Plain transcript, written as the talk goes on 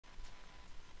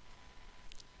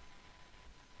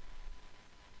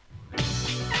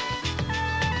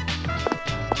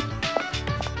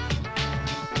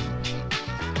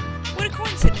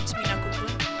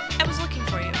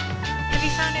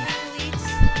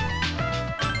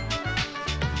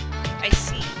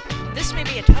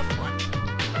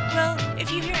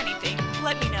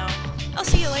I'll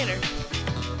see you later.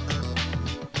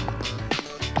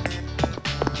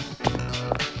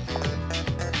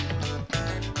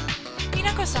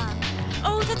 Minako-san.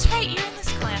 Oh, that's right, you're in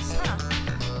this class, huh?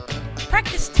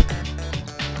 Practice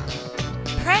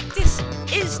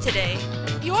is today.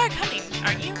 You are coming,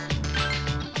 aren't you?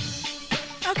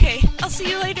 Okay, I'll see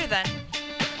you later then.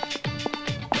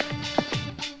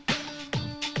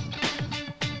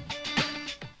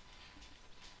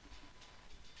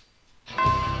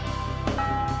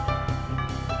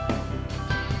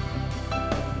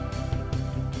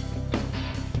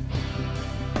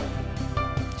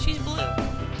 She's blue.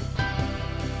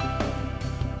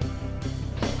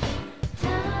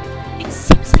 It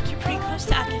seems like you're pretty close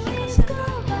to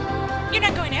Akihiko-senpai. You're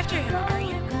not going after him, are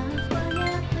you?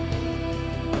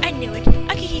 I knew it.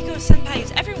 Akihiko-senpai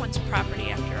is everyone's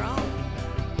property after all.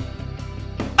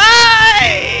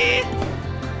 Bye!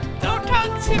 Don't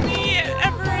talk to me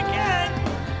ever again.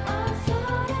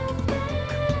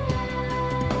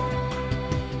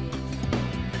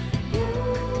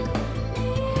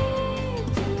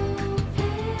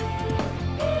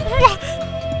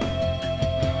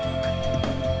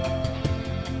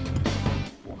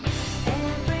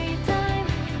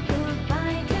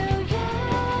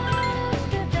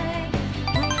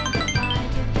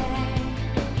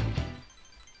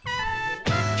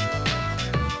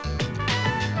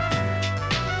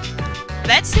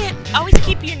 That's it. Always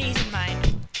keep your knees in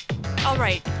mind.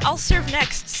 Alright, I'll serve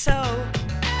next, so...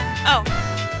 Oh.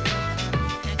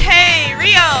 Hey,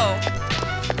 Rio!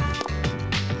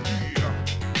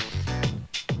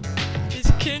 It's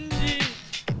Kenji.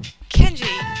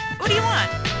 Kenji, what do you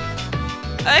want?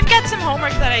 I've got some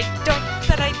homework that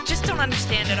I just don't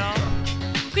understand at all.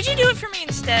 Could you do it for me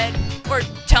instead? Or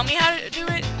tell me how to do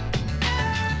it?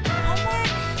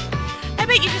 Homework? I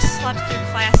bet you just slept through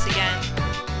class again.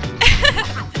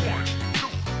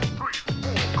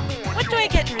 What do I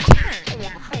get in return?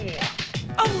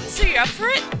 Oh, so you're up for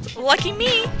it? Lucky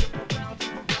me.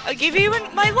 I'll give you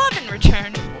my love in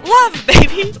return. Love,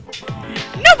 baby!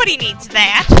 Nobody needs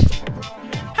that!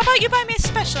 How about you buy me a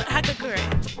special at Hagakure?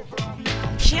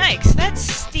 Yikes, that's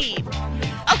steep.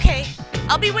 Okay,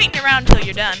 I'll be waiting around till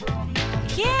you're done.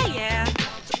 Yeah.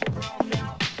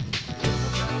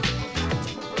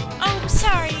 Oh,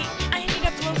 sorry. I ended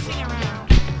up loafing around.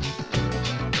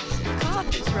 God,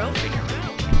 who's loafing around?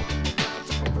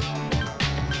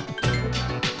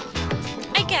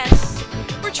 I guess.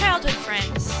 We're childhood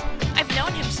friends. I've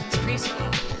known him since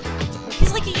preschool.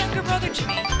 He's like a younger brother to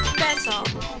me, that's all.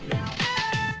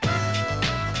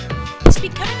 He's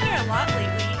been coming here a lot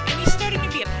lately, and he's starting to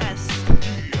be a pest.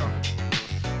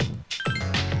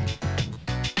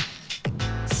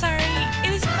 Sorry,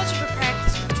 it isn't much of a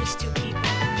practice with just two people.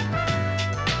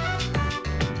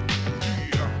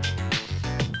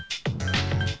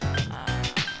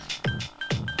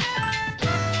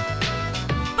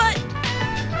 But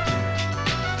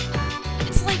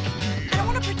it's like, I don't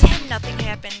want to pretend nothing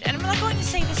happened, and I'm not going to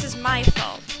say this is my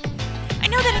fault. I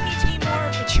know that I need to be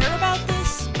more mature about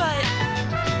this, but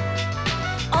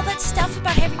all that stuff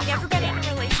about having never been in a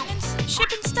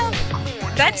relationship and stuff,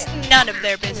 that's none of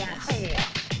their business.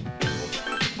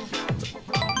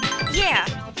 Yeah.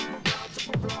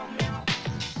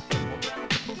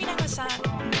 Minako-san,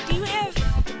 do you have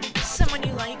someone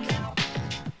you like?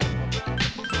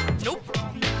 Nope.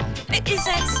 Is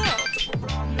that so?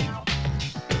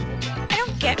 I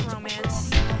don't get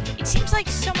romance. It seems like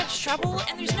so much trouble,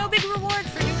 and there's no big reward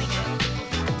for doing it.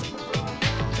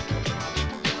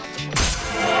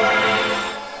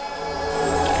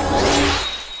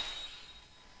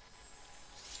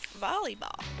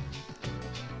 Volleyball.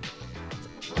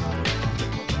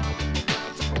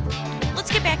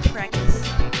 Let's get back to practice.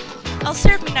 I'll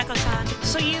serve Minako-san,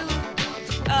 so you,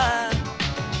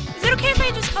 is it okay if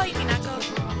I just call you Minako?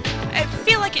 I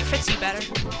feel like it fits you better.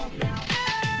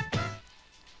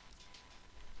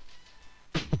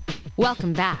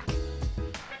 Welcome back.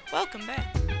 Welcome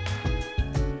back.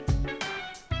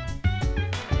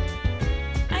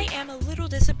 I am a little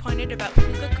disappointed about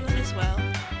Fuka-kun as well.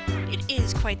 It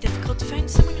is quite difficult to find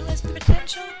someone who has the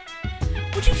potential.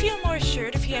 Would you feel more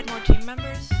assured if he had more team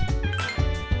members?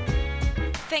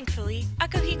 Thankfully,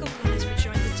 Akihiko-kun has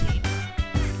rejoined the team.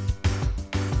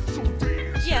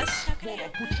 Yes, how can I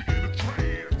help?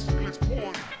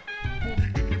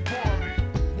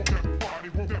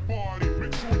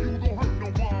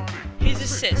 His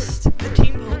assist, the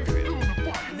team pulled through.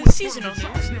 In the seasonal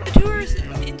news, the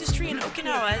tourism industry in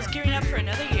Okinawa is gearing up for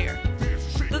another year.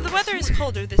 Though the weather is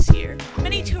colder this year,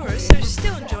 many tourists are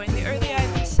still enjoying the early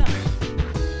island summer.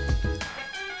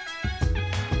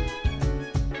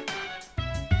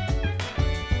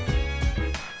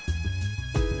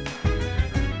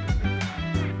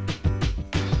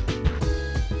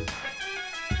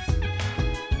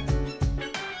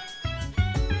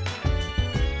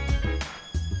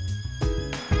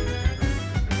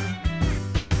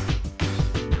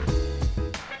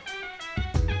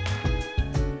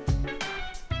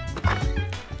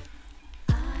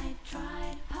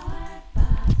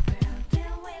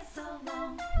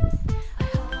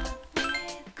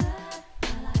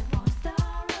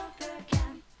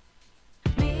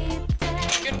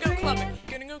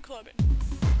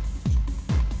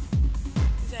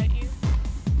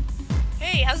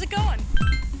 How's it going?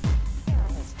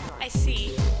 I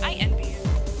see. I envy you.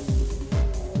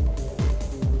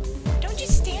 Don't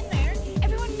just stand there.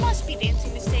 Everyone must be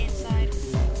dancing to stay inside.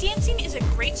 Dancing is a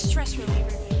great stress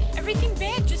reliever. Everything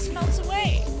bad just melts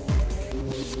away.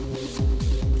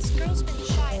 This girl's been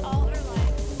shy all her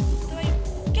life. Though I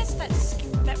guess that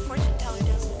fortune teller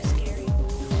does look scary.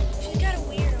 She's got a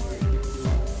weird aura.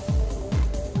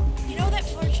 You know that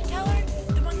fortune teller?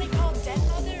 The one they call Dead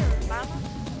Mother or Mama?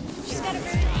 She's got a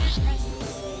very weird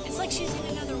presence. It's like she's in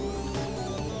another world.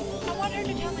 I want her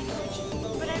to tell my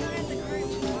fortune, but I don't have the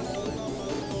courage to talk to her.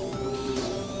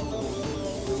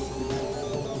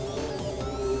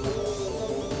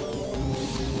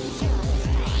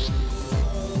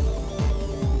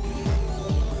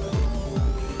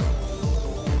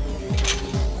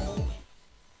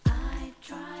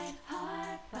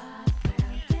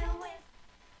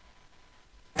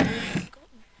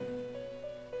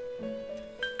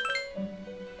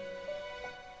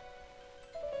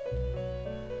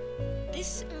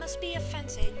 This must be a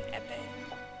fencing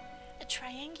epee. A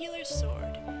triangular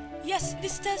sword. Yes,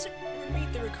 this does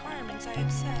meet the requirements I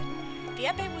have set. The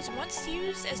epee was once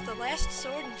used as the last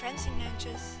sword in fencing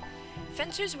matches.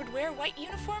 Fencers would wear white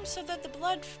uniforms so that the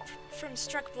blood from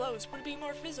struck blows would be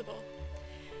more visible.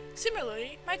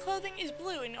 Similarly, my clothing is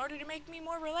blue in order to make me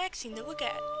more relaxing to look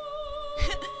at.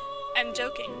 I'm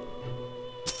joking.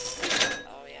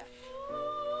 Oh yeah.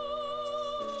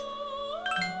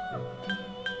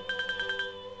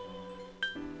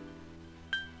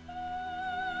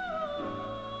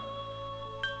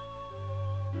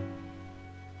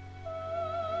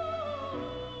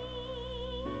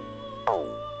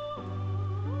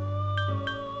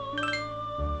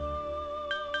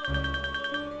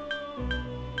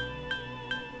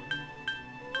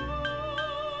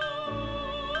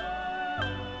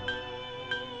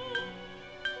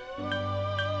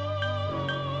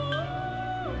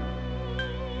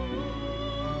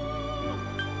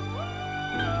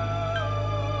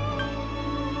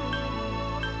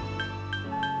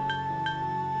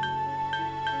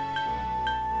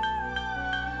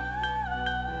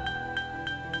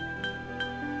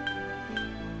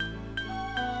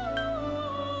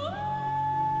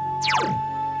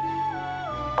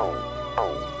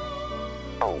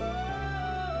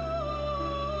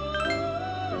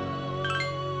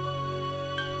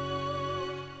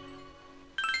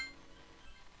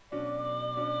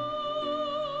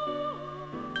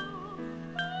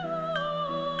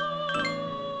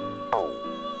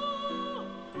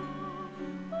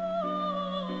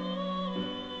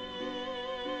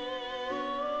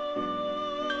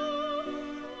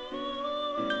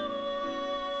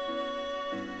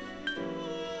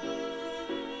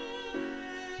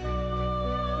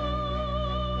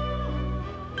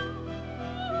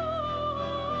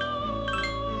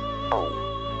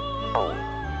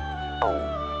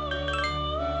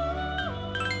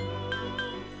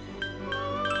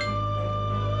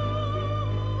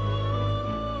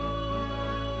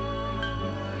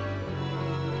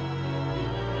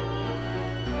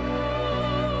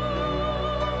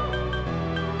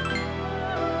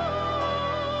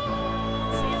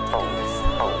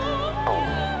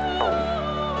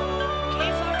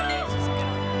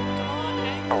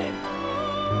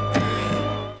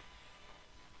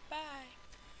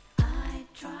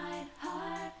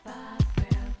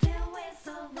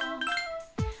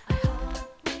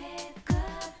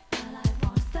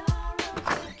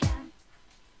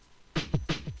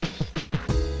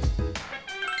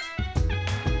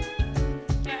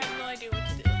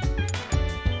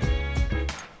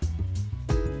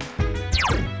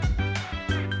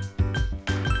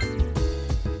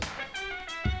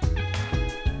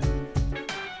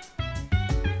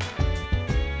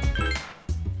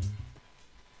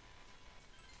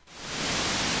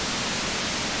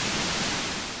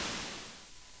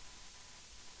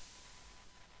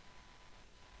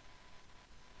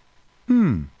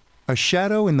 A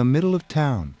shadow in the middle of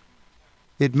town.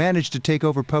 It managed to take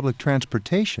over public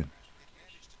transportation.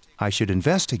 I should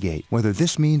investigate whether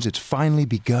this means it's finally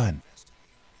begun.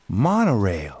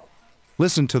 Monorail.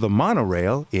 Listen to the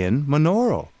monorail in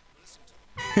Monaural.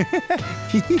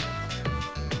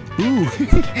 Ooh,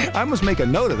 I must make a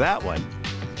note of that one.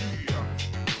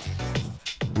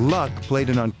 Luck played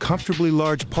an uncomfortably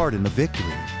large part in the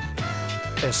victory,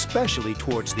 especially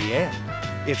towards the end.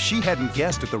 If she hadn't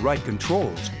guessed at the right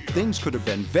controls, things could have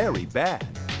been very bad.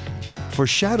 For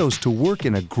shadows to work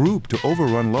in a group to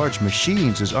overrun large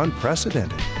machines is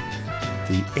unprecedented.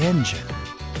 The engine.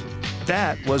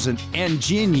 That was an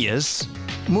ingenious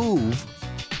move.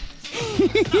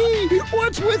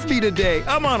 What's with me today?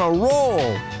 I'm on a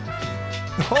roll.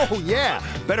 Oh yeah,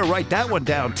 Better write that one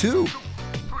down, too.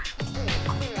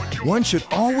 One should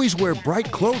always wear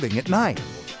bright clothing at night.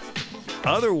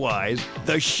 Otherwise,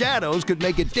 the shadows could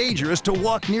make it dangerous to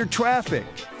walk near traffic.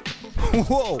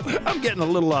 Whoa, I'm getting a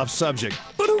little off subject,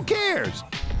 but who cares?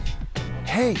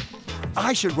 Hey,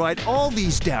 I should write all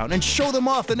these down and show them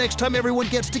off the next time everyone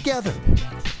gets together.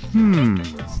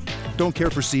 Don't care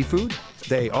for seafood?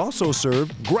 They also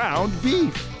serve ground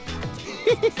beef.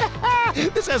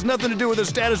 This has nothing to do with the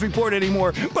status report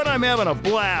anymore, but I'm having a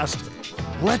blast.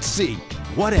 Let's see,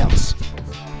 what else?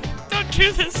 Don't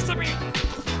do this to me.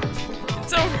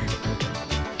 It's over.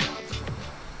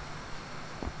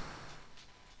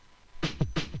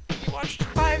 You watched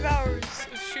 5 hours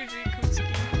of Shuji Kusugi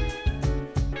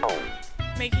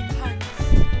making puns.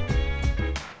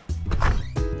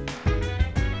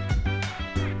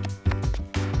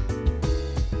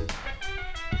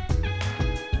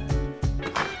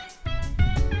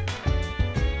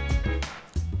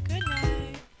 Good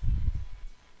night.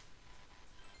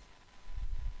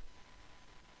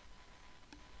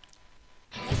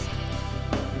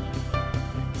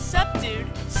 Sup, dude?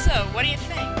 So, what do you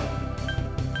think?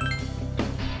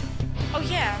 Oh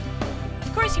yeah,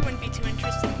 of course you wouldn't be too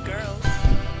interested in girls.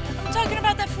 I'm talking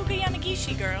about that Fuka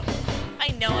Yamagishi girl. I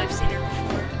know I've seen her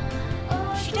before.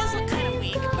 She does look kind of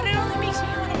weak, but it only makes me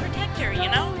want to protect her, you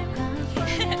know?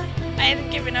 I haven't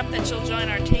given up that she'll join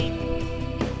our team.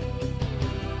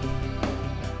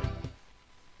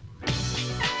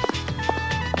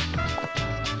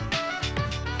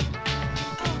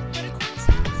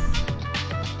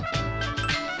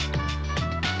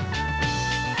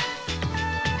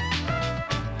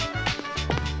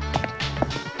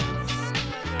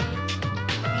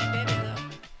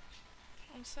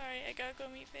 Sorry, I gotta go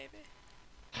meet baby.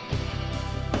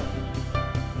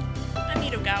 I'm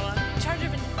Itogawa, in charge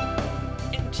of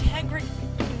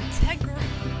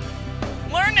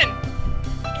learning!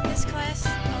 In this class,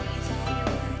 I'll use all your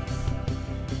words.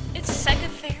 It's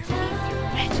psychotherapy through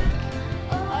magic.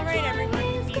 Alright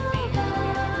everyone, meet me.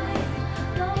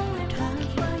 We're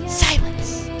talking.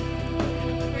 Silence!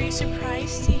 Were you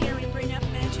surprised to hear me bring up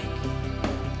magic?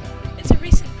 It's a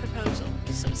recent proposal,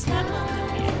 so it's not all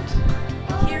done yet.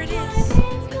 Here it is.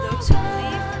 For those who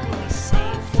believe, will be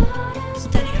safe.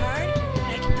 Study hard, and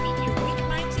I can beat your weak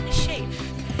minds into shape.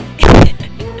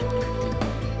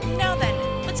 Now then,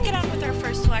 let's get on with our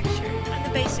first lecture on the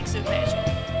basics of magic.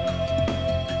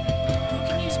 Who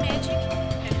can use magic,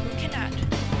 and who cannot?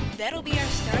 That'll be our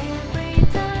starting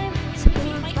point. Some of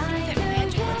you might think that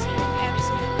magic lets you do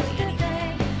absolutely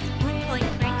anything. Pulling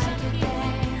pranks on people,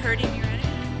 hurting your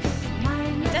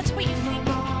enemies. If that's what you think,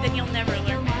 then you'll never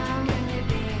learn magic.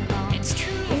 It's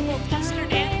true of both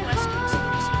Eastern and Western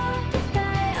sorcery.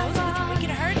 Those with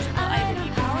wicked hearts will either be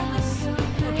powerless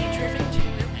or be driven to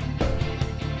ruin.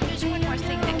 There's one more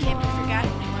thing that can't be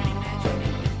forgotten in learning magic.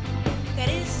 That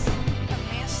is, a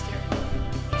master.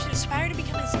 You should aspire to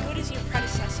become as good as your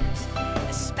predecessors,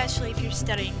 especially if you're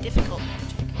studying difficult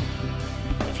magic.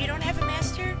 If you don't have a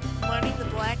master, learning the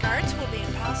black arts will be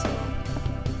impossible.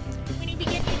 When you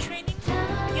begin your training,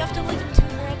 you have to live in two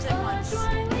worlds at once.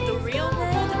 The real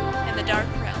world and the dark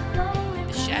realm,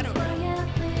 the shadow realm.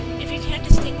 If you can't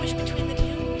distinguish between the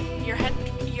two, you're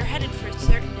headed for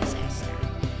certain disaster.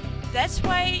 That's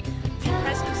why the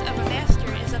presence of a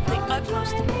master is of the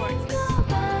utmost importance.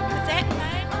 With that in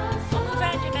mind, we'll move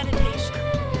on to meditation,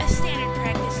 a standard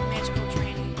practice in magical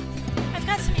training. I've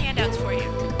got some handouts for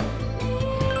you.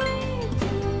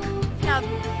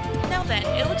 Now then,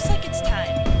 it looks like it's time.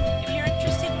 If you're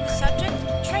interested in the subject,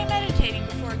 try meditating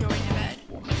before going to bed.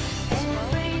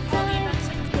 Slowly recall the events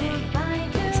of the day.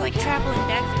 It's like traveling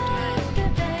back through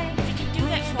time. If you can do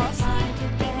that flawlessly,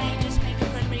 you may just make a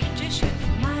good magician.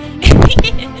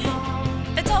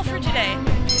 That's all for today.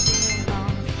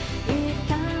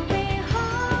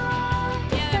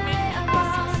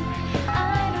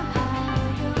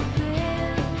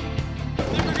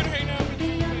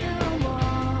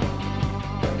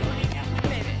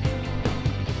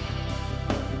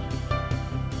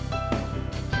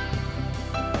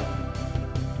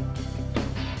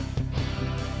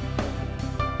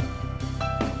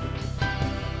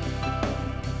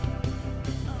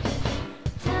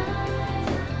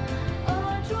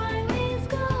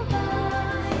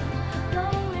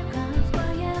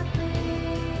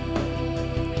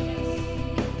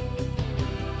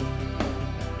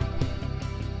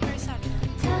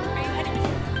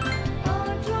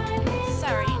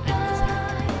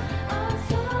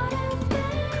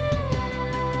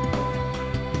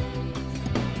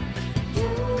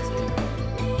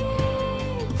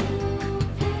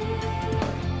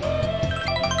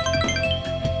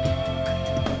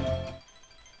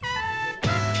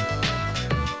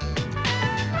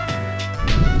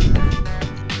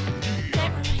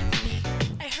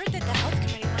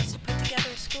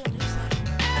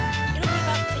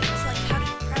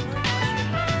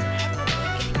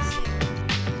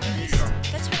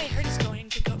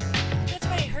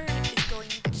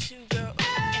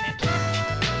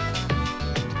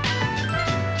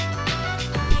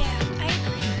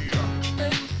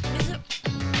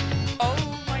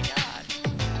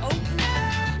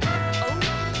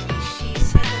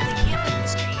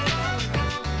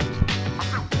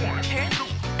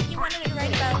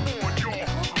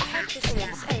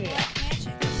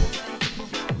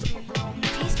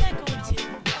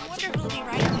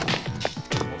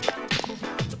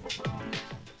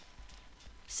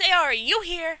 Say, are you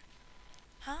here?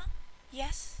 Huh?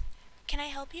 Yes? Can I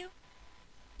help you?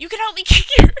 You can help me kick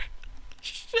your...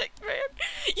 Shit, man.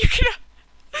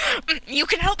 You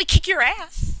can help me kick your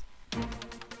ass. Who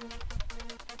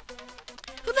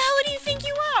the hell do you think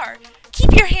you are?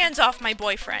 Keep your hands off my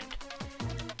boyfriend.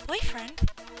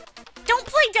 Boyfriend? Don't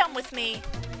play dumb with me.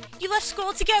 You left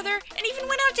school together and even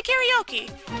went out to karaoke.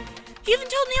 You even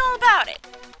told me all about it.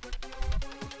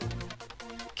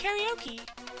 Karaoke?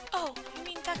 Oh, you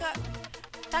mean taco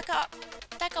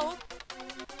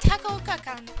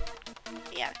kakan.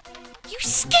 Yeah. You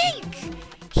stink!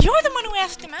 You're the one who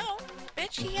asked him out.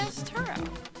 Bitch, he asked her out.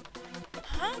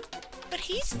 Huh? But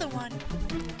he's the one.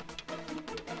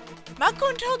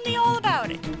 Mako told me all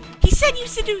about it. He said you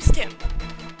seduced him.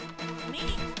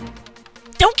 Me?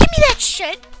 Don't give me that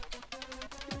shit!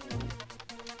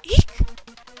 Eek!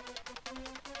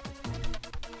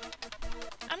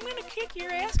 I'm gonna kick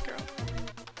your ass, girl.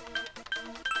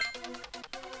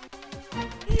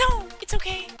 No, it's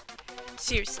okay.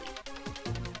 Seriously.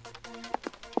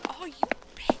 Oh, you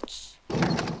bitch.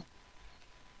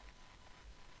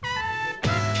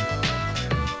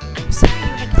 I'm sorry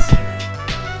you had to see that.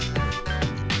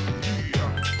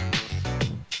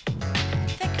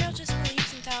 That girl just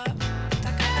believes in taco.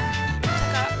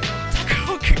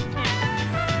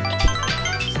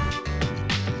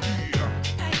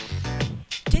 I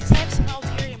did have some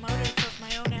ulterior motive of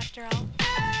my own after all. I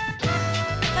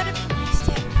thought it'd be nice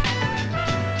to have a friend around my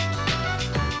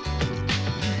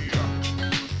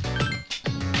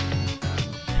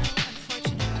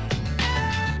unfortunately.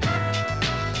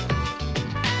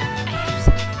 I have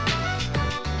someone,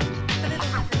 but it'll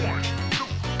never work out.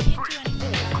 I can't do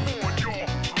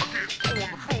anything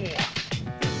about it.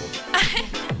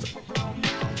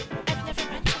 I've never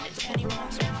mentioned it to anyone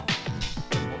else before.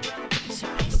 It's so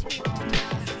nice to be able to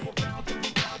talk about it.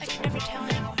 I could never tell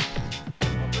anyone.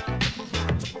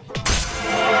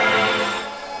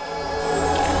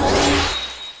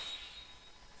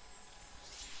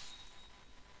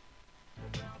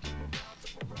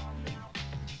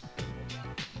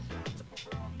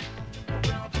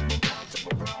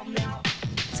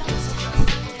 It's almost time to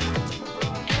sit down.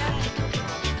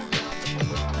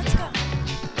 Let's go.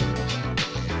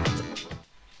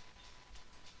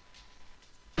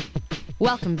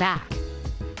 Welcome back.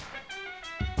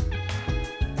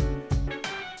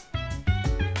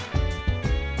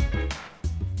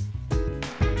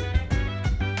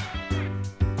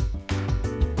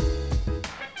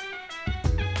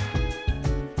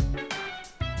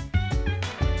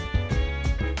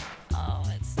 Oh,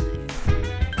 that's nice.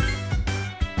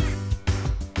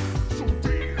 So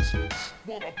dance,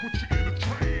 while I put you in a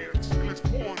trance. Let's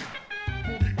party,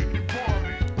 boogie in your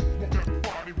body. Want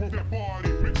that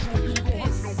body, make sure you don't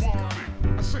hurt nobody.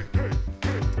 I say, hey,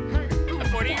 hey, hey. A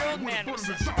 40-year-old man was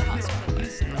sent to the hospital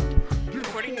last night.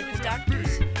 According to his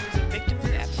doctors, he was a victim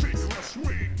of absence.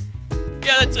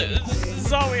 Yeah, that's it. This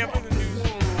is all we have in the news.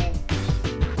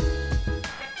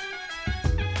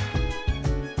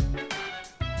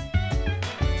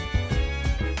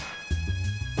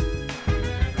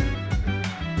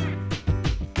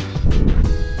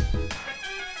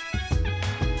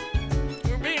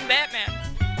 We're being Batman.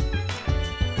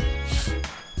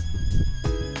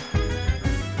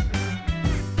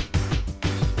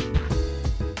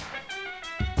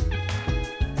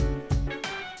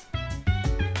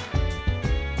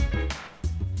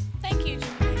 Thank you, Jimmy.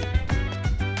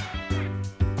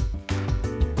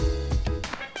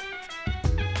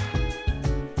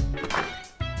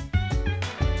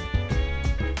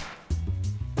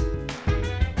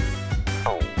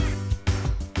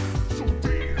 So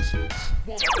dance,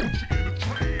 while I put you in a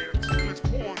trance. Let's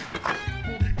party,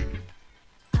 boogie in your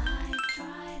I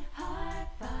tried hard,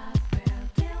 but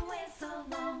felt it way so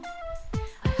long.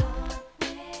 I hope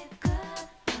we're good,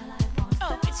 but I won't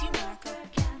Oh, it's you, Marco.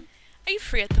 again. Are you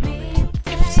free at the moment?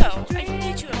 If so, I can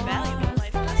teach you a valuable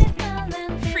life lesson.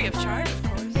 Free of charge, of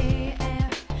course.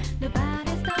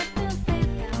 Nobody stopped to think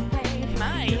and wait.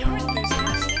 My, you're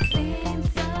enthusiastic. Seems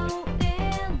so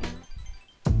in.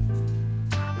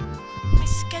 My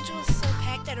schedule is so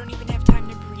packed I don't even have time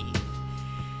to breathe.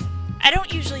 I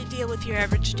don't usually deal with your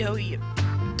average dough, you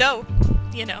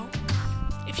know.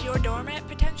 If your dormant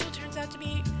potential turns out to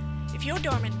be a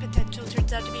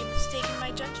mistake in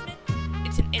my judgment,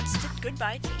 it's an instant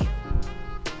goodbye to you.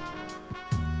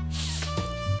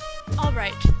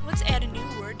 Alright, let's add a new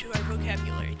word to our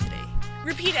vocabulary today.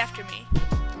 Repeat after me.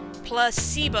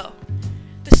 Placebo.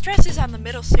 The stress is on the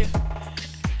middle placebo.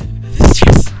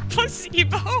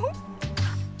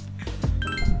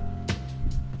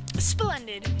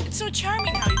 Splendid. It's so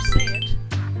charming how you say it.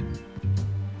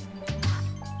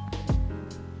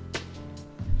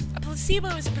 placebo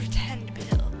is a pretend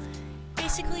pill.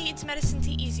 Basically, it's medicine to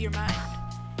ease your mind.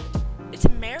 It's a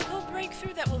miracle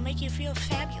breakthrough that will make you feel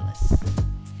fabulous.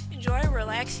 Enjoy a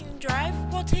relaxing drive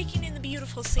while taking in the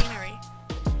beautiful scenery.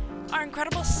 Our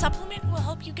incredible supplement will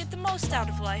help you get the most out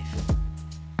of life.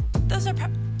 These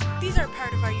are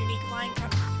part of our unique line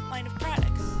of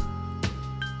products.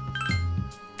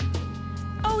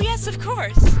 Oh yes, of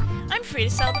course! I'm free to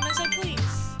sell them as I please.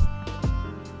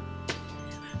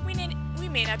 We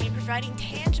may not be providing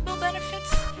tangible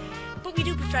benefits, but we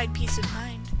do provide peace of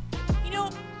mind. You know,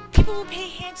 people will pay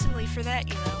handsomely for that,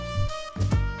 you know.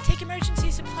 Take emergency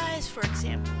supplies, for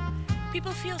example.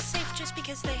 People feel safe just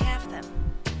because they have them.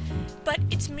 But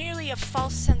it's merely a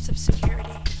false sense of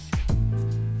security.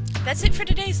 That's it for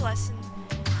today's lesson.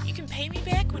 You can pay me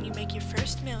back when you make your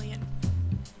first million.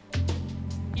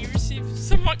 You received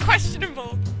somewhat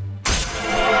questionable.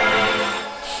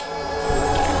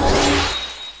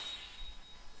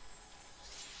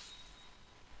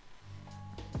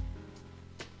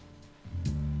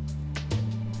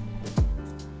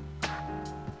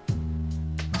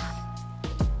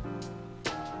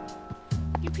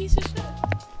 You piece of shit.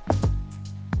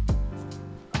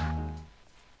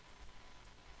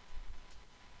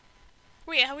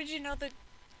 Wait, how would you know that?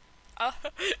 I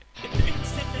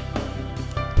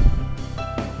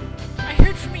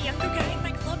heard from a younger guy in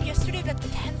my club yesterday that the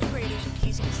 10th graders are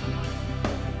teasing someone.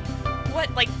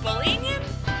 What, like bullying him?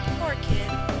 Poor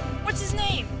kid. What's his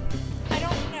name? I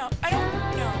don't know.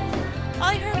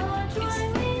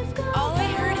 All I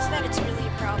heard is that it's really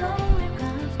a problem.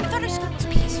 I thought our school was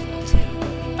peaceful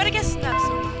too, but I guess not so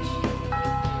much.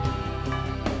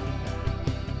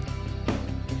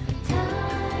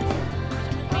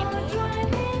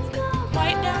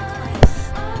 Quiet down, class.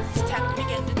 It's time to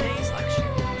begin today's lecture.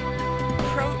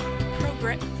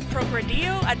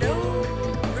 Progradio ado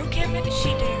rukem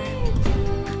shiderim.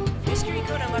 Mystery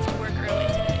code I left to work early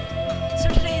today, so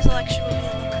today's lecture will be a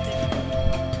little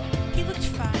different. He looked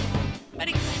fine, but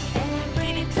he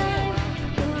didn't feel.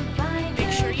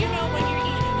 Make sure you know what you're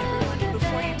eating, everyone,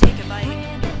 before you take a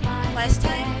bite. Last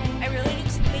time, I related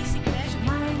some basic magic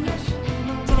knowledge.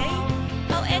 Today,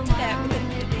 I'll add to that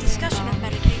with a discussion of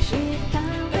meditation.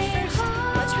 But first,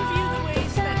 let's review the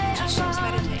ways that magicians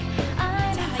meditate.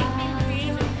 To heighten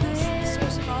creative impulse, the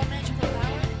source of all magical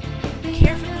power,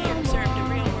 carefully observe the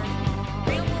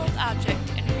real-world object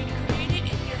and recreate it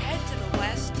in your head to the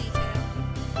last detail.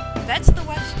 That's the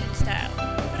Western style,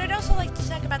 but I'd also like to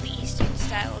talk about the Eastern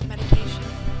style of meditation.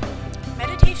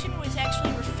 Meditation was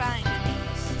actually refined in the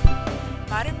East.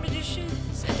 Modern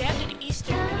magicians adapted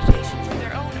Eastern meditation for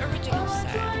their own original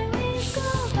style.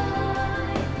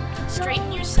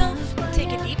 Straighten yourself,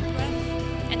 take a deep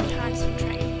breath, and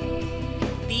concentrate.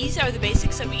 These are the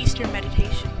basics of Eastern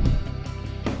meditation.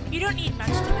 You don't need much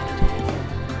to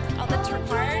meditate. All that's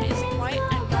required is a quiet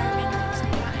environment and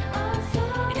some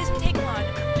time. It doesn't take long,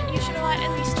 but you should allot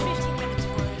at least 15 minutes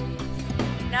for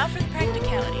it. Now for the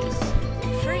practicalities.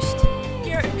 First,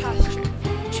 your posture.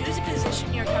 Choose a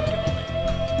position you're comfortable in.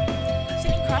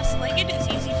 Sitting cross-legged is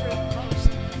easy for most,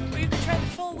 or you can try the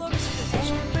full lotus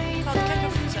position, called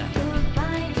kakafusa.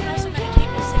 You can also meditate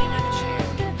while sitting on a chair.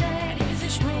 Any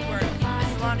position will work,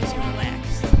 as long as you're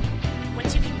relaxed.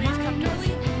 Once you can breathe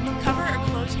comfortably, cover or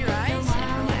close your eyes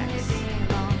and relax.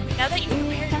 Now that you've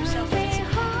prepared yourself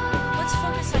physically, let's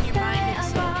focus on your mind and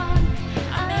soul.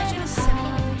 Imagine a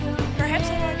symbol, perhaps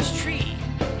a large tree,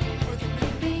 or the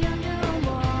moon.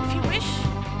 If you wish, it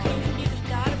could even be the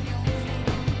god of your own faith.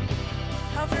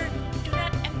 However, do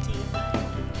not empty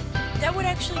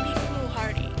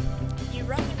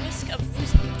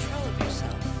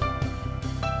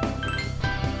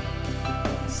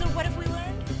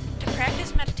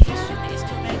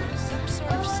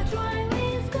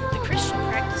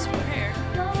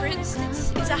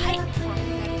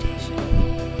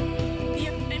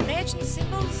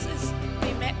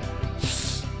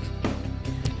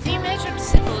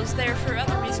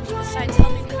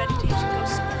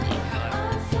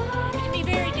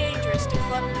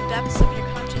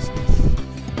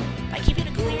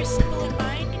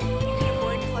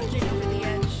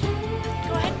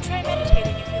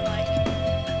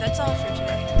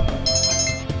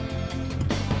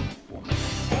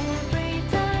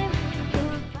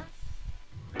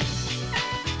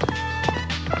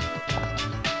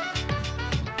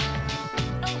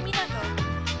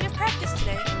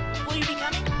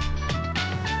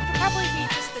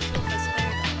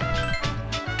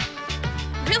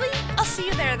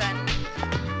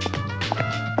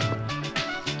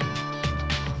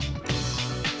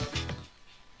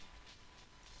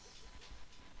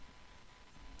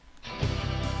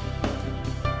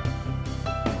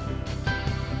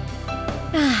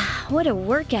What a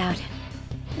workout.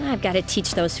 I've got to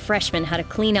teach those freshmen how to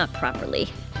clean up properly.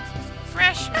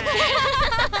 Freshman.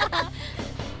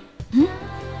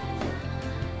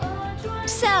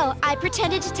 So, I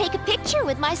pretended to take a picture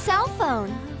with my cell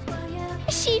phone.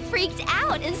 She freaked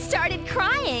out and started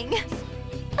crying.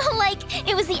 Like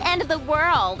it was the end of the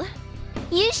world.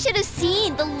 You should have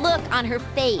seen the look on her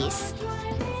face.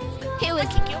 It was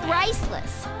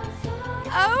priceless.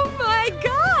 Oh my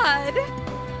god!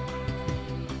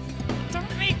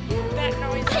 Don't make that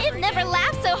noise. I have never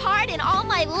laughed so hard in all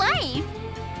my life.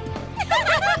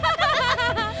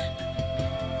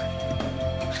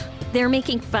 They're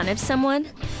making fun of someone?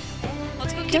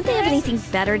 Let's go kick Don't they their have anything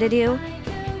asses. better to do?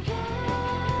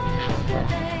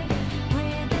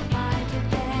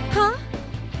 Huh?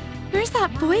 Where's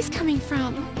that voice coming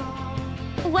from?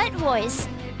 What voice?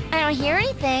 I don't hear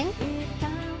anything.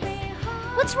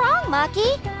 What's wrong,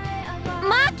 Maki?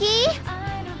 Maki?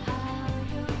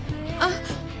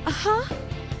 Huh?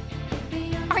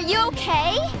 Are you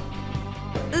okay?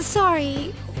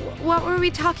 Sorry. What were we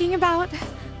talking about?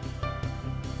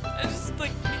 I just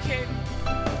like became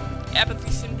apathy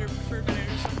syndrome for a minute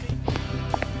or something.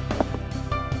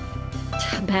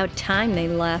 About time they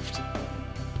left.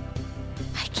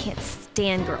 I can't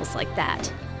stand girls like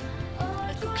that.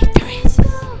 Let's go kick their asses.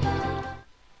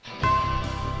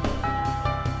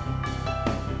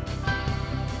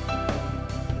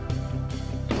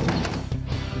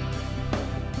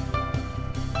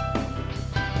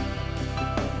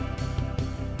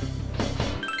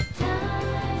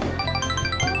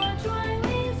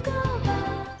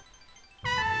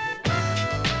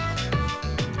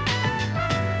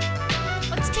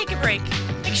 Let's take a break.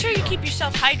 Make sure you keep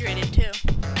yourself hydrated too.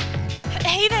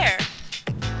 Hey there.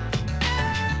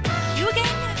 You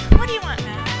again? What do you want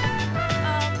now?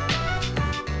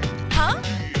 Huh?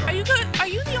 Are you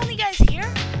the only guys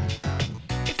here?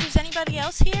 If there's anybody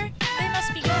else here, they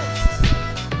must be ghosts.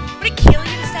 Would it kill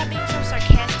you to stop being so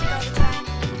sarcastic all the time?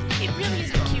 It really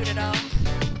isn't cute at all.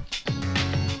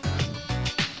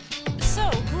 So,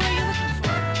 who are you looking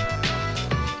for?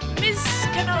 Ms.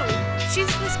 Kano. She's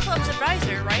this club's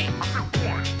advisor, right?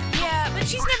 Yeah, but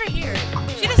she's never here.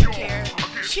 She doesn't care.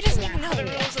 She doesn't even know the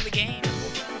rules of the game.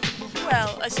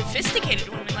 Well, a sophisticated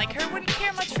woman like her wouldn't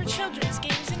care much for children's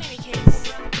games in any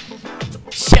case.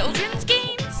 Children's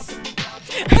games?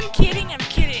 I'm kidding, I'm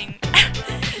kidding.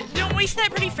 Don't waste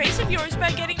that pretty face of yours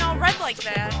by getting all red like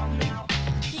that.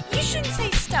 You shouldn't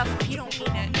say stuff if you don't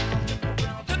mean it.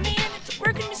 But man,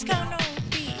 where could Miss Kano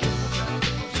be?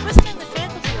 She wasn't in the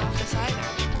faculty office either.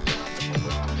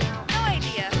 No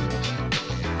idea.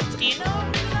 Do you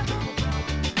know?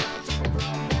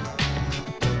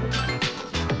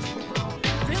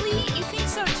 Really? You think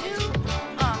so too?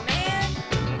 Aw, man.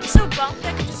 I'm so bummed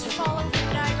I could just fall over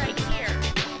and die right here.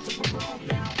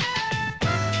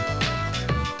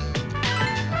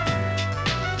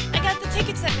 I got the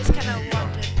tickets that Miss Kano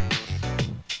wanted.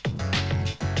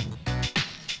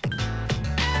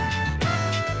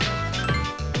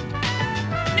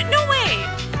 No way!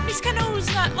 Miss Kano's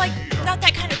not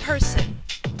that kind of person.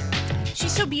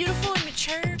 She's so beautiful and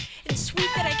mature and sweet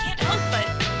that I can't help but...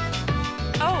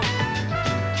 Oh.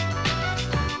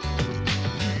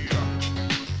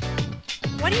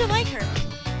 Why do you like her?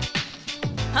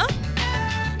 Huh?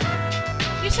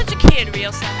 You're such a kid,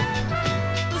 real son.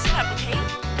 Listen up, okay?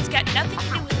 It's got nothing to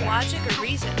do with logic or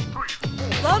reason.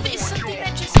 Love is something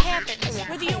that just happens,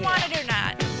 whether you want it or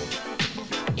not.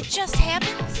 It just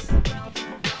happens.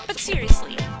 But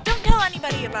seriously, don't tell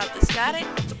anybody about this, got it?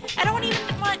 I don't even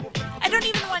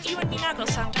want you and me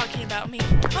Knuckles-san talking about me,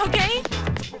 okay?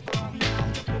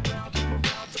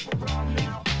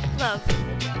 Love,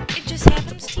 it just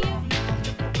happens to you?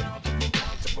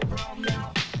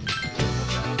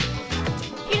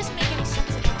 He doesn't make any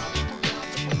sense at all.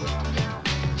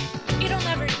 It'll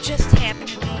never just happen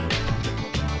to me.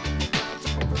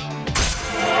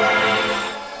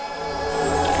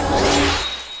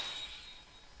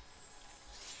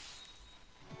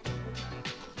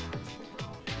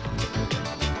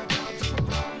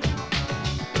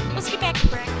 Let's get back to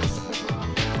practice.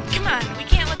 Come on, we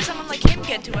can't let someone like him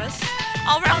get to us.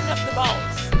 I'll round up the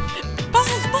balls.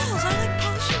 Balls! I like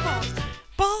polishing balls.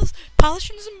 Balls,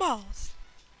 polishing some balls.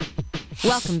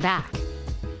 Welcome back.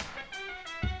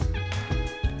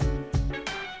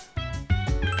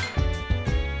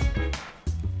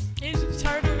 It's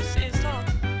hard as it's tall.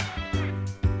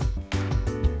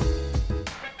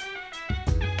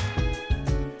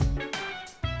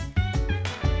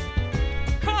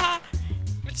 Haha!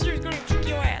 Mitsuru's gonna kick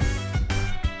your ass.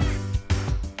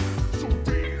 So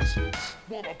dance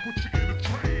while I put you in a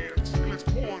trance. Let's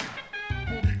party.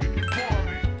 Boogie in your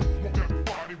body. Want that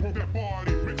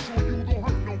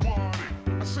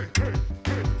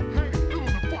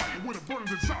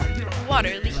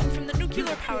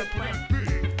power plant.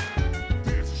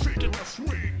 This game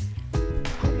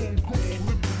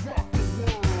was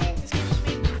made in 2006.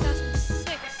 Dude,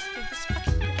 this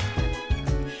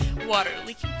fucking water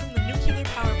leaking from the nuclear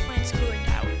power plant's cooling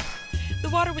towers. The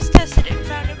water was tested and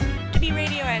found to be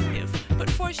radioactive, but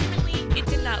fortunately, it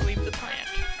did not leave the plant.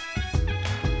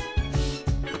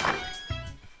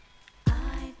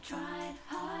 I tried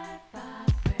hard,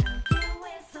 but felt your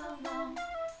way so long.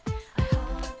 I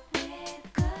hope we're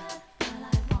good, but I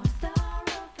won't start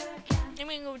over again. I'm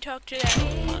gonna go talk to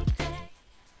that monk.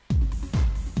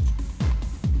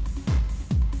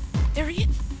 There he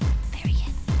is. There he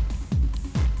is.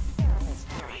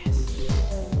 There he is.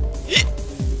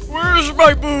 Where's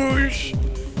my booze?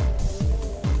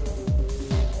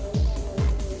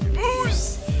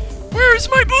 Booze! Where's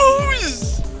my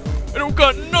booze? I don't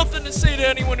got nothing to say to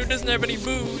anyone who doesn't have any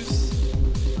booze.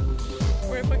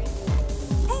 Where fucking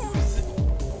booze?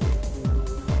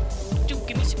 Dude,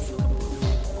 give me some fucking booze.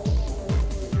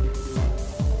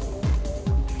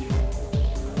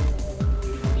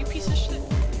 You piece of shit.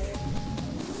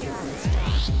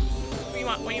 What do you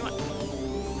want? What do you want?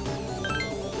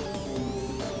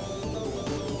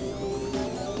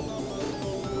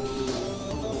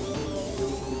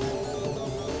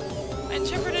 I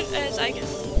interpret it as, I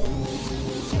guess.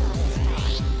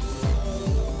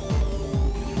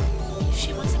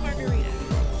 She wants a margarita.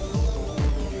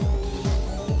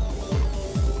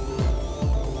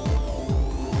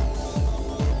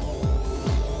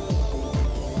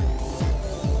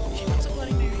 She wants a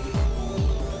Bloody Mary.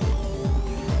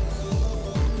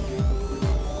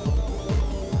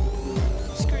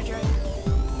 Screwdriver.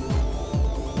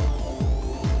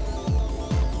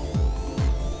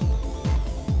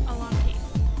 A long key.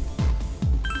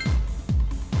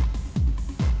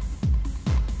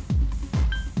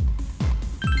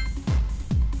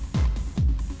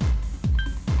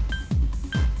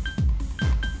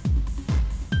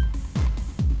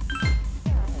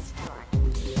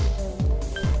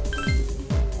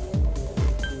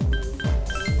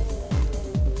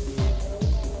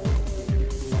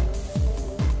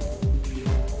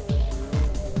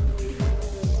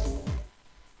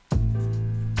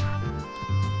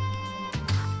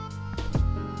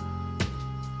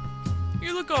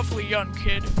 You look awfully young,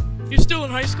 kid. You still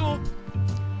in high school?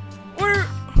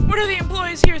 What are the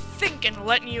employees here thinking,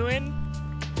 letting you in?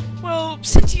 Well,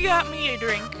 since you got me a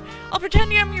drink, I'll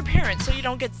pretend I'm your parent so you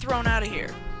don't get thrown out of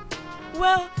here.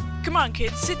 Well, come on,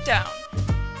 kid, sit down.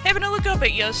 Having to look up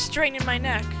at you, straining my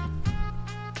neck.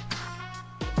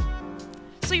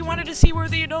 So you wanted to see where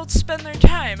the adults spend their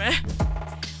time, eh?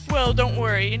 Well, don't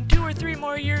worry. In 2 or 3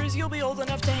 more years, you'll be old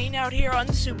enough to hang out here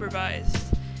unsupervised.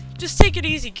 Just take it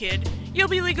easy, kid. You'll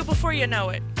be legal before you know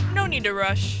it. No need to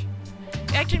rush.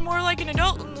 Acting more like an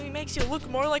adult only makes you look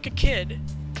more like a kid.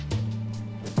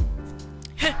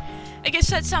 I guess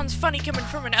that sounds funny coming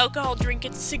from an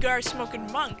alcohol-drinking, cigar-smoking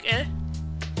monk, eh?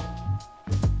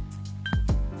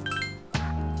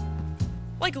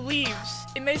 Like leaves.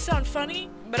 It may sound funny,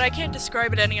 but I can't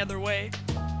describe it any other way.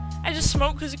 I just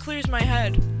smoke because it clears my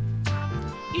head.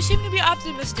 You seem to be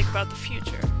optimistic about the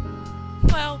future.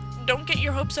 Well, don't get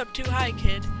your hopes up too high,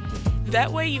 kid. That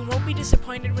way you won't be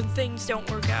disappointed when things don't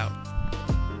work out.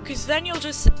 Cause then you'll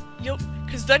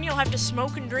have to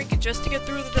smoke and drink just to get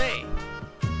through the day.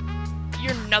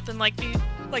 You're nothing like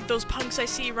those punks I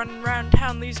see running around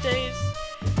town these days.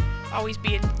 Always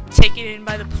being taken in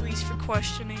by the police for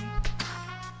questioning.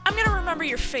 I'm gonna remember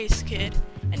your face, kid.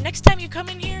 And next time you come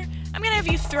in here, I'm gonna have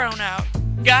you thrown out.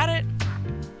 Got it?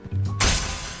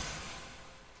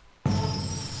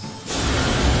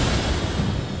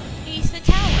 He's the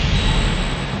tower.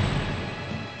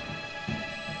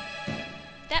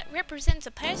 That represents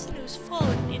a person who's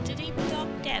fallen into deep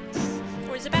dark depths,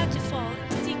 or is about to fall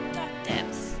into deep dark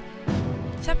depths.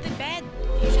 Something bad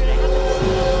usually happens.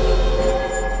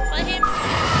 For him,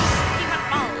 he went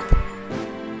bald.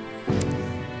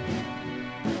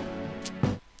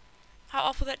 How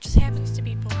awful that just happens to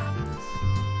people.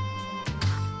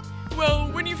 Well,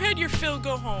 when you've had your fill,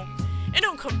 go home, and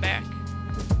don't come back.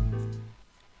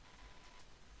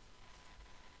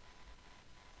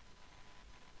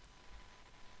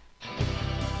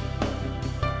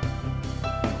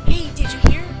 Hey, did you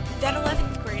hear? That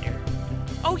 11th grader.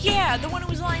 Oh yeah, the one who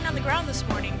was lying on the ground this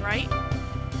morning, right?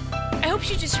 I hope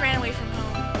she just ran away from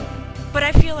home. But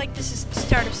I feel like this is the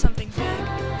start of something big.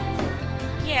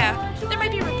 Yeah, there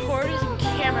might be reporters and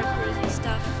camera crews and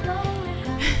stuff.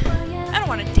 I don't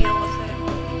want to deal with it.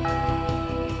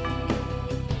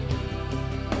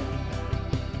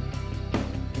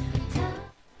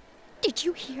 Did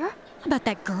you hear about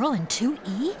that girl in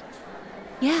 2E?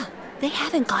 Yeah, they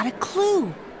haven't got a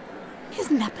clue.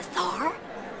 Isn't that bizarre?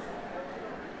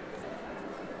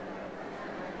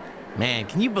 Man,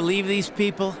 can you believe these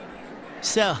people?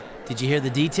 So, did you hear the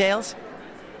details?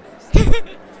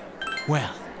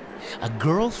 Well, a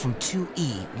girl from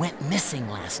 2E went missing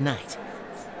last night.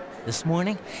 This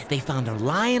morning, they found her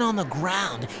lying on the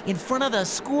ground in front of the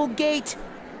school gate.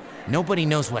 Nobody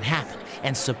knows what happened,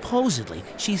 and supposedly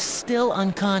she's still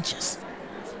unconscious.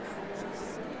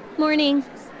 Morning.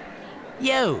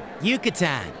 Yo,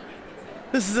 Yucatan.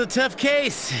 This is a tough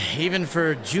case, even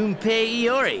for Junpei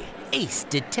Iori, ace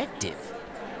detective.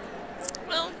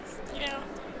 Well, you know,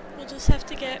 we'll just have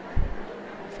to get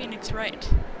Phoenix right.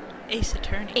 Ace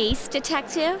attorney. Ace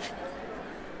detective?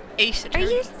 Ace Are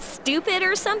attorney. you stupid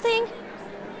or something?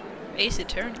 Ace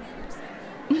attorney.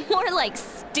 More like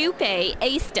stupe,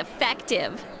 ace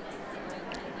defective.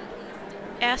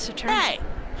 Ass attorney. Hey,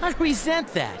 I resent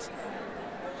that.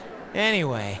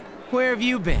 Anyway, where have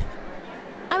you been?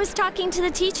 I was talking to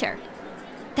the teacher.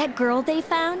 That girl they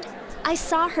found, I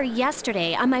saw her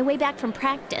yesterday on my way back from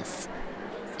practice.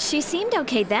 She seemed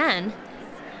okay then.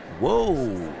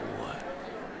 Whoa.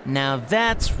 Now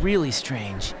that's really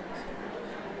strange.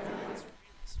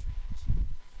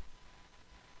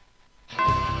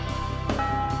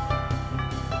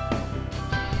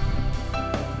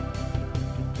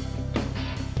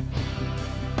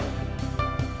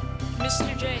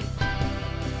 Mr. J.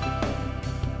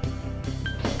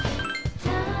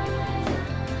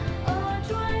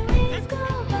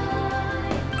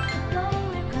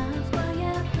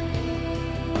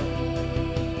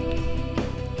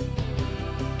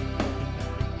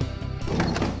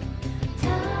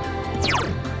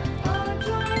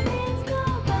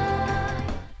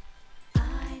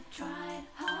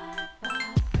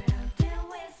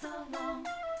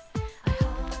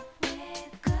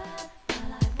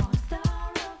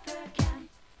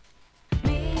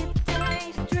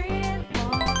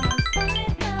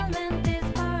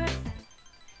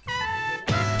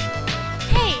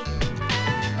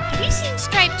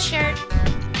 Shirt.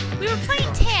 We were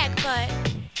playing tag, but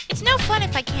it's no fun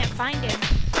if I can't find him.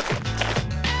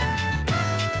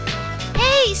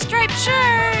 Hey, striped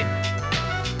shirt!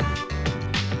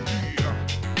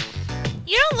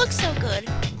 You don't look so good.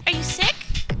 Are you sick?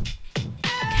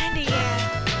 Kinda,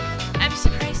 yeah. I'm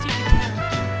surprised you could tell.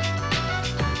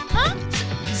 Huh?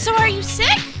 So are you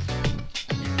sick?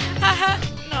 Haha,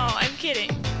 no, I'm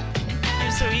kidding.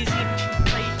 You're so easy to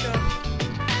let you go.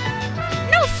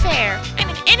 No fair. I'm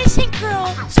an innocent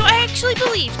girl, so I actually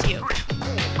believed you.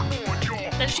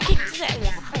 Then she kicked his ass.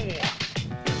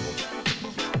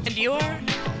 And you are?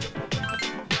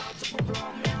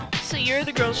 So you're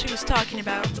the girl she was talking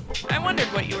about. I wondered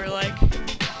what you were like.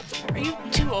 Are you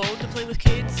too old to play with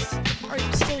kids? Or are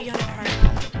you still young at heart?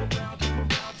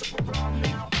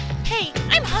 Hey,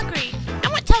 I'm hungry. I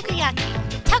want takoyaki.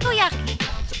 Takoyaki.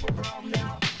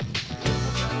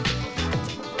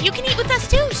 You can eat with us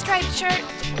too, striped shirt.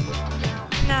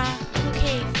 Nah.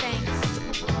 Okay, thanks.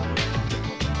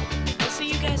 I'll see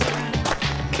you guys around.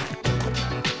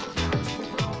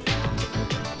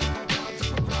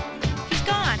 He's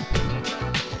gone.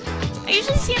 I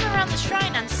usually see him around the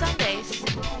shrine on Sundays.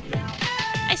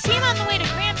 I see him on the way to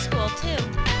cram school, too.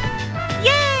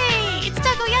 Yay! It's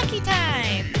takoyaki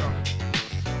time!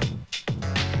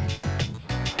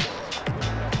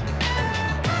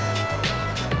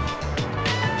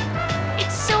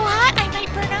 It's so hot I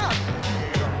might burn up.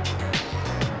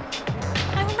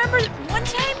 I remember one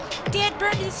time Dad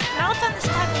burned his mouth on this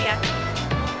takoyaki.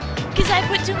 Because I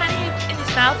put too many in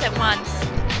his mouth at once.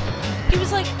 He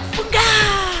was like, "Funga!"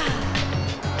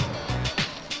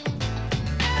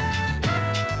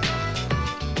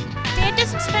 Dad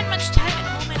doesn't spend much time at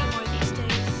home anymore these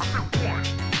days.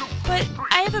 But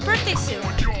I have a birthday soon.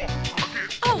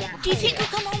 Oh, do you think he'll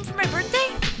come home for my birthday?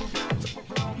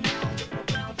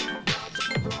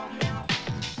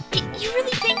 You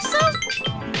really think so?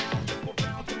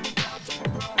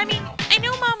 I mean, I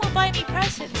know Mom will buy me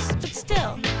presents, but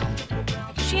still.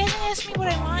 She hasn't asked me what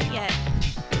I want yet.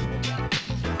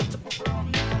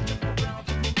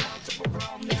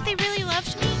 If they really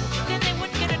loved me, then they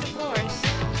wouldn't get a divorce.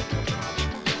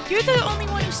 You're the only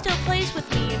one who still plays with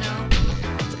me, you know.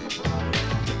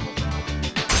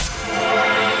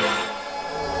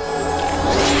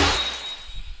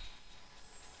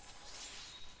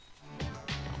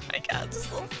 Oh my god,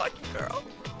 this little fucking girl.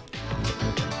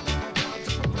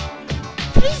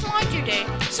 Today's laundry day,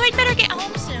 so I'd better get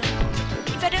home soon.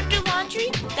 If I don't do laundry,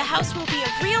 the house will be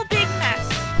a real big mess.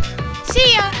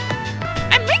 See ya!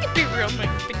 I'm making a real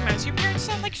big mess. Your parents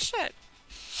sound like shit.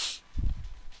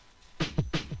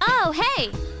 Oh,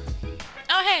 hey!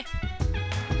 Oh, hey.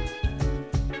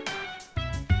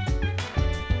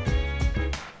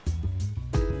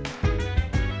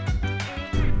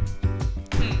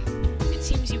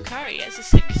 Akari has a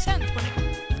sixth sense when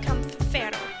it comes to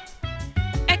shadows.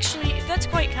 Actually, that's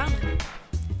quite common.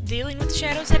 Dealing with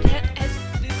shadows has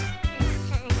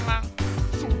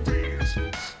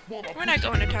We're not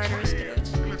going to Tartarus today.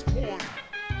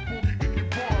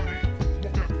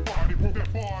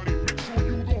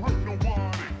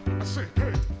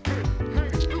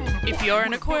 If you're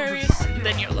an Aquarius,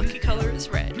 then your lucky color is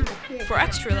red. For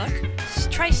extra luck,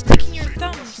 try sticking your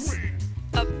thumbs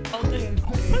up all day.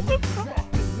 What the fuck?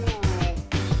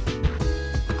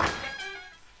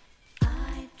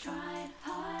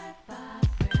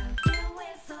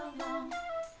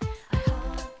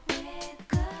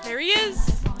 There he is!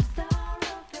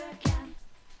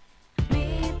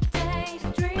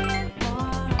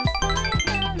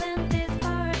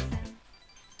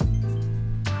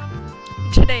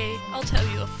 Today, I'll tell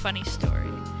you a funny story.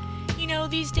 You know,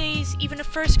 these days, even a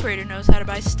first grader knows how to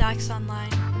buy stocks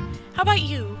online. How about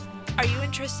you? Are you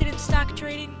interested in stock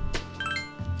trading?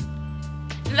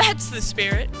 That's the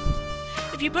spirit!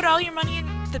 If you put all your money in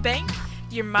the bank,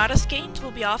 your modest gains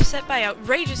will be offset by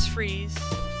outrageous frees.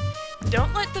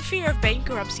 Don't let the fear of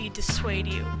bankruptcy dissuade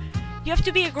you. You have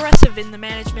to be aggressive in the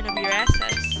management of your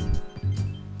assets.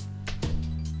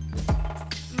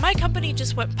 My company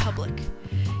just went public.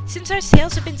 Since our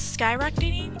sales have been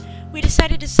skyrocketing, we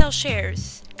decided to sell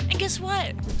shares. And guess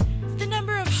what? The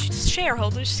number of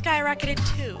shareholders skyrocketed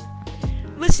too.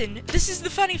 Listen, this is the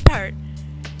funny part.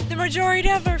 The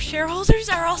majority of our shareholders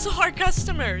are also our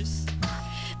customers.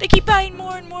 They keep buying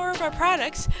more and more of our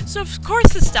products, so of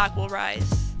course the stock will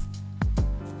rise.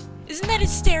 Isn't that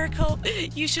hysterical?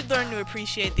 You should learn to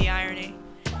appreciate the irony.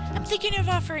 I'm thinking of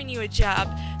offering you a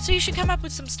job, so you should come up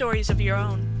with some stories of your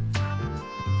own.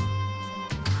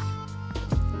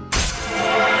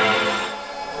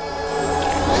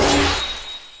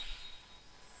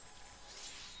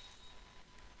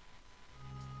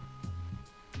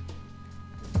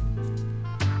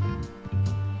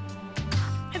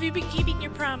 Have you been keeping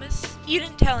your promise? You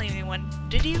didn't tell anyone,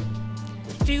 did you?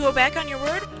 If you go back on your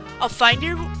word, I'll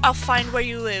find where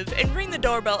you live and ring the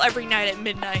doorbell every night at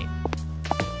midnight.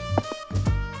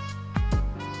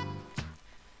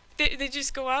 They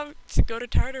just go out to go to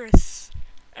Tartarus,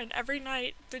 and every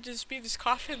night there'd just be this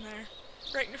coffin there,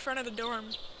 right in front of the dorm.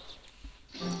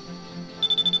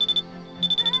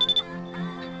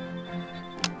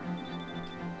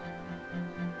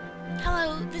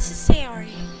 Hello, this is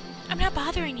Sayori. I'm not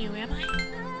bothering you, am I?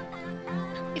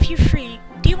 If you're free,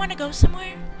 do you want to go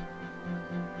somewhere?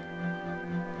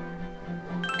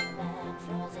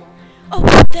 Oh,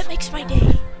 that makes my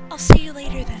day. I'll see you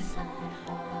later then.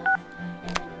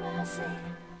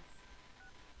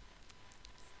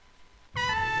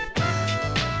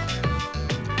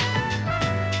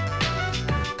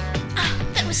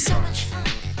 That was so much fun.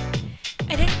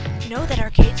 I didn't know that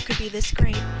arcades could be this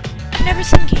great. I've never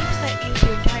seen games that use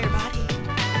your entire body.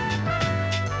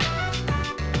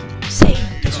 Say,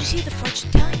 did you see the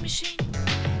fortune-telling machine?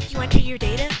 You enter your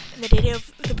data and the data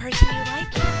of the person you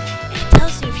like, and it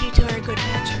tells you if you two are a good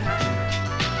match or not.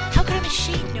 How could a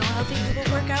machine know how things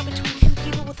will work out between two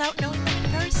people without knowing them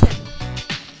in person?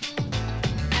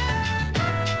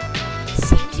 It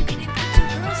seems you can input two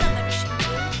girls on the machine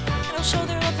too, and it'll show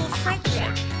their level of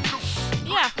friendship.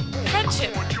 Yeah,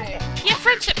 friendship. Yeah,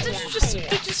 friendship.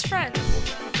 They're just friends.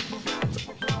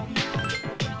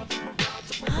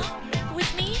 Huh?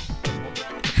 With me?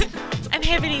 I'm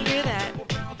happy to hear that.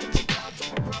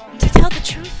 To tell the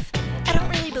truth, I don't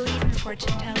really believe in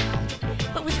fortune telling.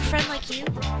 But with a friend like you,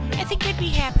 I think I'd be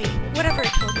happy, whatever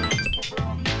it told me.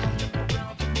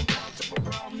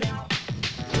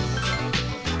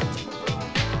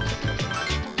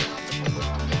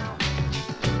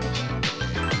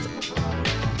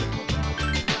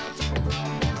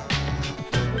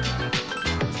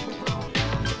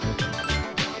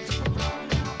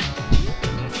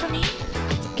 For me?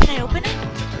 Can I open it?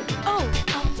 Oh,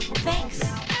 thanks.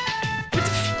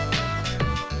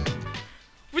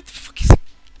 What the fuck is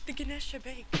the Ganesha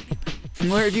bag?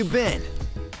 Where have you been?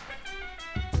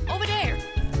 Over there.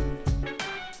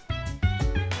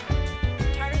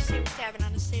 Tartarus seems to have an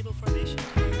unstable formation.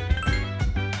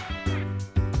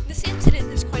 This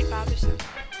incident is quite bothersome.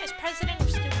 As president of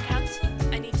student council,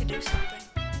 I need to do something.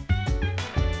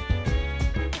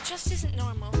 It just isn't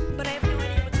normal, but I have no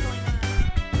idea what's going on.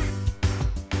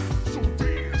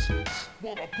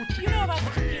 You know about the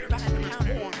computer behind the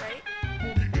counter, right?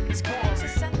 It's going to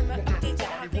send them updates on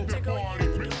how things are going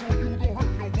here at the door.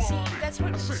 See, that's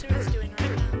what Sue is doing right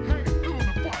now.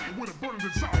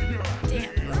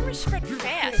 Damn, rumors spread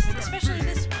fast, especially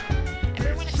this one.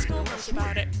 Everyone at school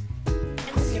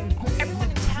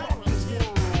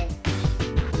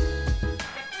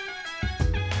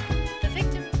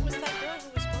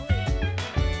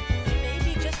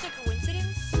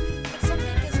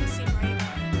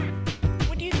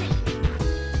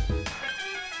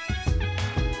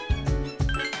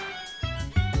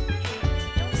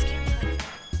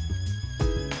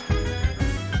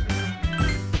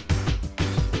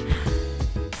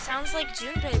like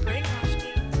Junpei brainwashed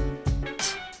you.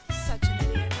 Such an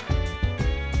idiot.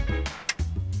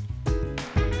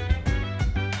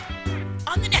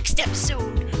 On the next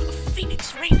episode of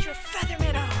Phoenix Ranger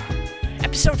Featherman R,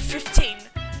 episode 15,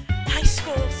 High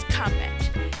School's Combat.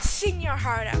 Sing your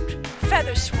heart out,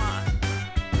 Feather Swan.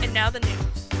 And now the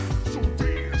news. So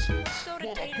dance, Let's go to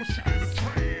wanna Data put you in a Fest.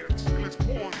 trance. Let's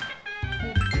party,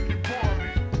 move in your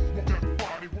body, move that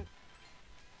body.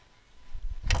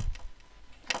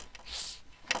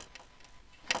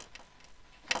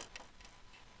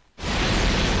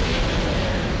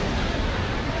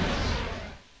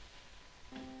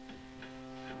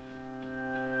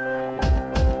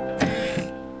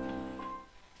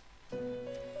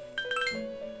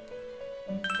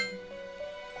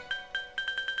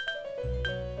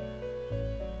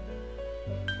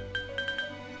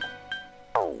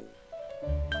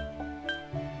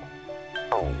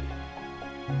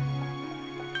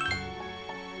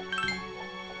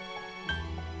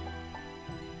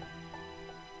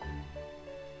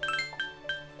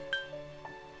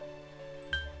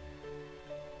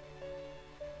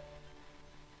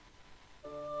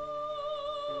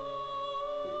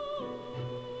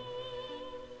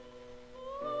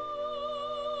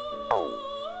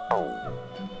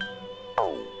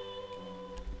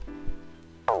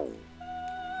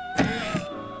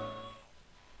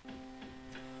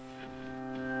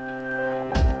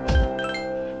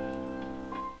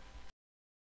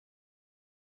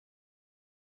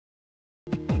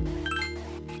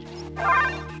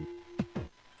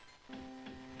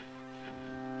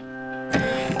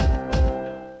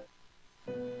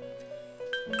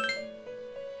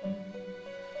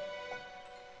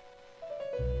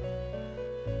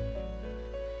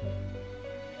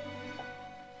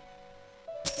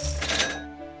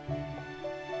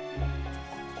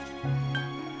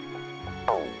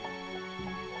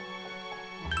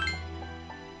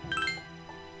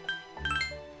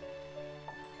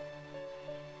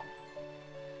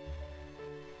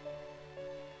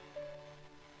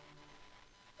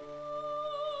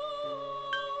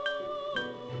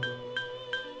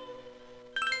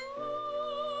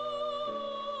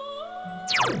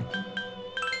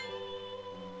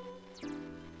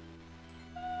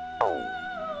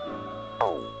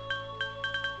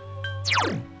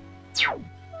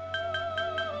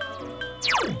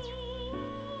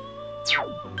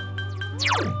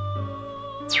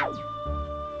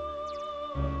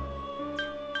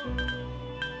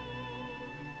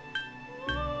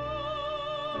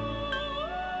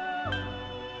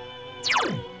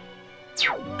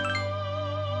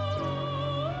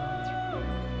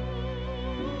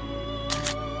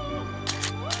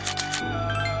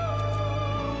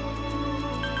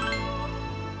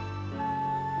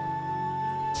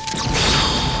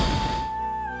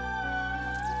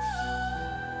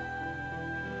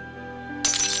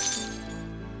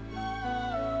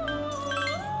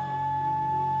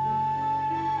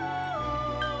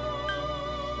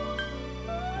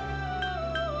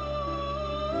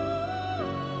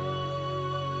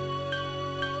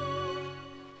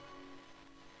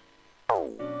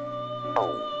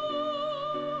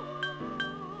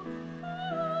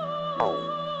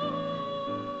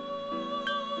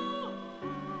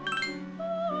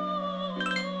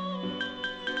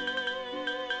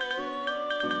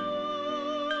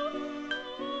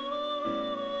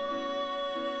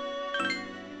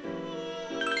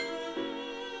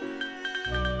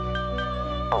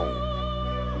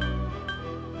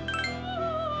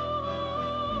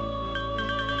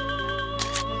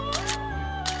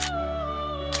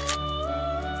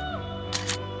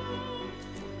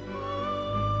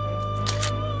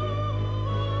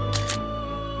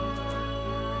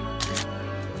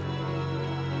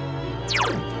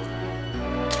 You